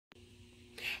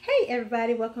Hey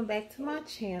everybody, welcome back to my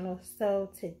channel. So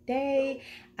today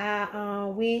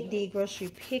I did grocery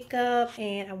pickup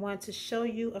and I want to show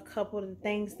you a couple of the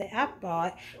things that I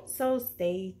bought, so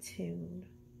stay tuned.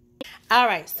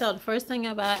 Alright, so the first thing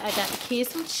I got the kids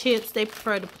some chips. They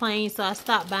prefer the plain, so I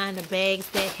stopped buying the bags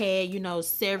that had, you know,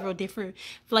 several different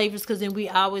flavors, because then we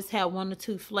always have one or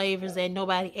two flavors that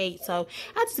nobody ate. So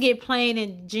I just get plain,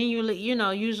 and genuinely, you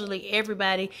know, usually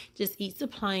everybody just eats the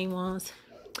plain ones.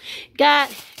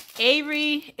 Got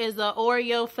Avery is an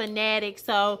Oreo fanatic,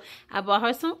 so I bought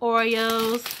her some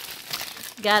Oreos.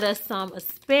 Got us some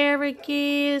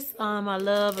asparagus. I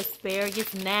love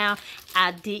asparagus now.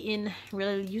 I didn't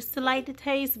really used to like the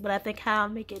taste, but I think I'll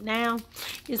make it now.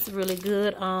 It's really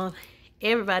good.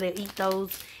 Everybody will eat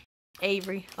those.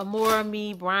 Avery, Amora,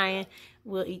 me, Brian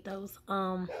will eat those.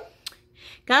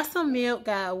 Got some milk.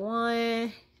 Got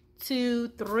 1, 2,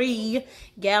 3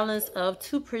 gallons of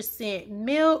 2%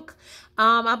 milk.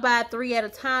 I buy 3 at a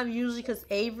time usually because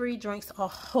Avery drinks a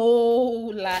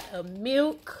whole lot of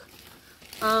milk.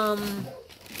 Got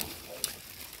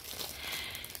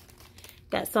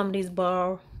some of these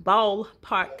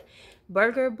ballpark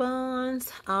burger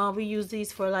buns. We use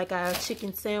these for like our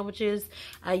chicken sandwiches.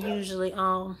 I usually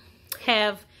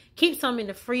keep some in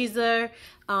the freezer.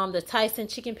 The Tyson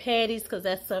chicken patties, because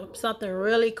that's something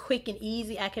really quick and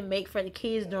easy I can make for the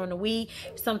kids during the week.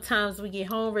 Sometimes we get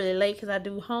home really late because I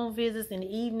do home visits in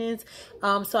the evenings,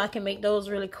 so I can make those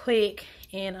really quick,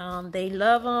 and they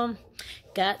love them.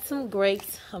 Got some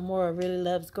grapes. Amora really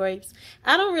loves grapes.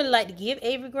 I don't really like to give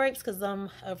Avery grapes because I'm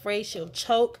afraid she'll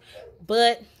choke,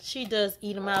 but she does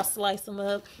eat them. I'll slice them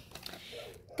up.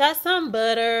 Got some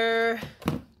butter.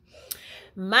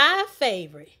 My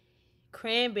favorite,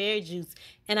 cranberry juice,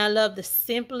 and I love the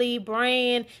Simply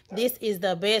brand. This is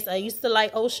the best. I used to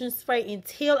like Ocean Spray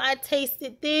until I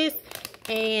tasted this,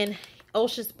 and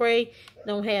Ocean Spray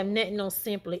don't have nothing on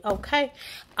Simply. Okay.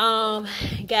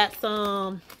 Got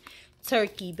some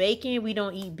turkey bacon. We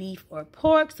don't eat beef or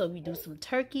pork, so we do some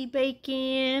turkey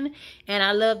bacon, and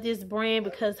I love this brand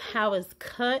because how it's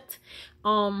cut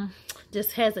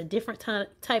just has a different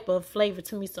type of flavor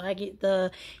to me. So I get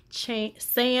the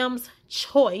Sam's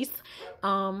Choice,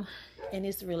 and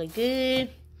it's really good.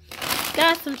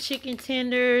 Got some chicken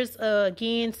tenders.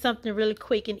 Again, something really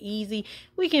quick and easy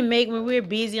we can make when we're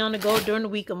busy on the go during the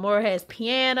week. Amora has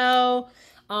piano.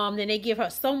 Then they give her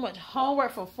so much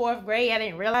homework for 4th grade. I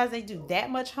didn't realize they do that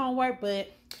much homework,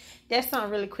 but that's something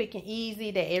really quick and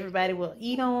easy that everybody will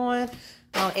eat on.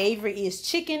 Avery is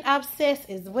chicken obsessed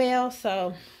as well,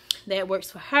 so that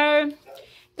works for her.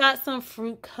 Got some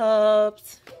fruit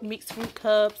cups, mixed fruit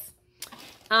cups.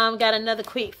 Got another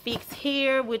quick fix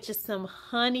here, which is some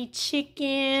honey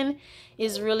chicken.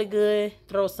 It's really good.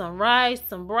 Throw some rice,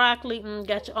 some broccoli.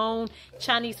 Got your own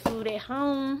Chinese food at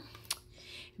home.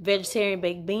 Vegetarian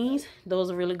baked beans.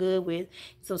 Those are really good with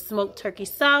some smoked turkey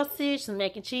sausage, some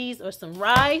mac and cheese, or some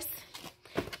rice.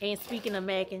 And speaking of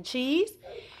mac and cheese,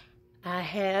 I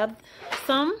have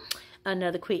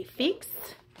another quick fix.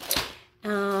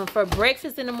 For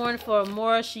breakfast in the morning for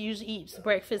Amora, she usually eats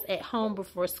breakfast at home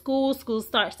before school. School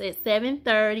starts at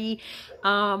 7:30.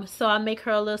 So I make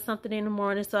her a little something in the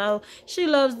morning. So she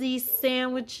loves these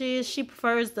sandwiches. She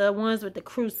prefers the ones with the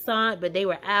croissant, but they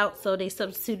were out, so they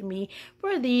substituted me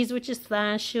for these, which is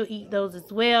fine. She'll eat those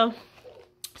as well.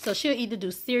 So she'll either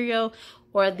do cereal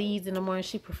or these in the morning.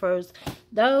 She prefers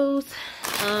those.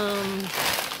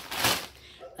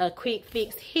 A quick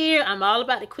fix here. I'm all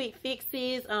about the quick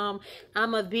fixes. I'm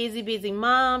a busy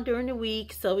mom during the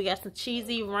week, so we got some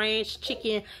cheesy ranch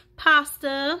chicken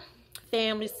pasta,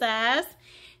 family size,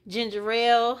 ginger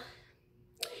ale.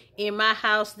 In my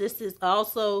house, this is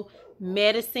also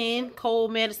medicine,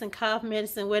 cold medicine, cough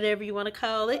medicine, whatever you want to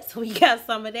call it. So we got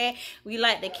some of that. We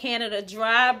like the Canada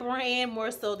Dry brand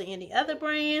more so than any other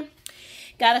brand.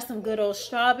 Got us some good old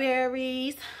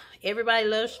strawberries. Everybody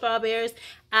loves strawberries.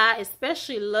 I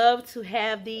especially love to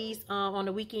have these on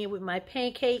the weekend with my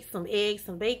pancakes, some eggs,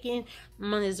 some bacon.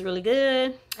 It's really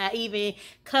good. I even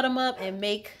cut them up and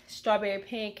make strawberry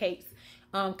pancakes.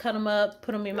 Cut them up,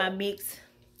 put them in my mix.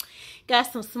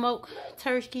 Got some smoked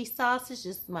turkey sausage.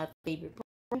 This is my favorite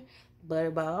brand.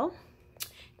 Butterball.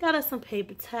 Got us some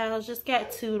paper towels. Just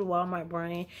got 2, the Walmart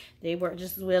brand. They work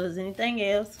just as well as anything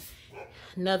else.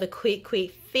 Another quick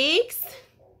fix.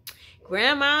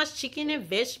 Grandma's chicken and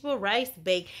vegetable rice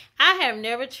bake. I have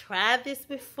never tried this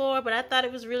before, but I thought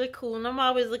it was really cool, and I'm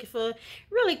always looking for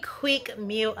really quick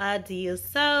meal ideas.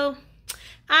 So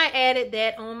I added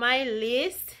that on my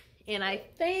list, and I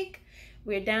think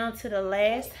we're down to the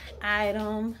last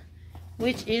item,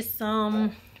 which is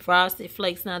some Frosted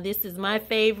Flakes. Now this is my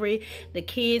favorite. The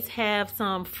kids have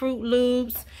some Fruit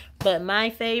Loops, but my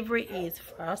favorite is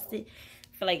Frosted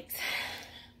Flakes.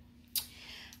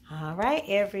 All right,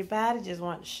 everybody, just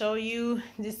want to show you,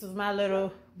 this is my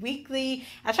little weekly.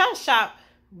 I try to shop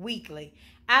weekly.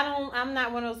 I'm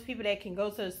not one of those people that can go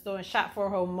to the store and shop for a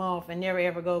whole month and never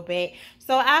ever go back.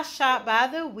 So I shop by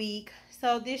the week.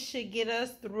 So this should get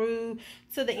us through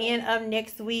to the end of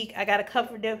next week. I got a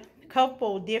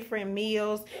couple different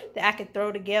meals that I could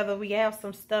throw together. We have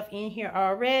some stuff in here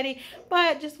already,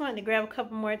 but just wanted to grab a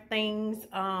couple more things.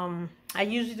 I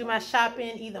usually do my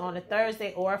shopping either on a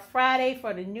Thursday or a Friday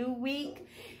for the new week.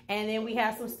 And then we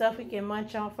have some stuff we can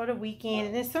munch on for the weekend.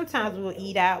 And then sometimes we'll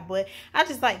eat out. But I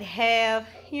just like to have,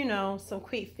 you know, some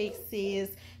quick fixes,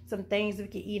 some things we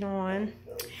can eat on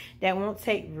that won't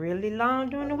take really long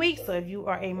during the week. So if you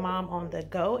are a mom on the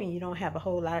go and you don't have a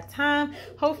whole lot of time,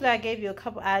 hopefully I gave you a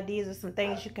couple ideas of some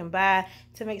things you can buy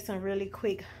to make some really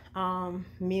quick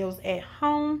meals at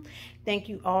home. Thank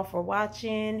you all for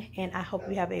watching, and I hope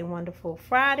you have a wonderful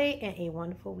Friday and a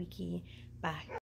wonderful weekend. Bye.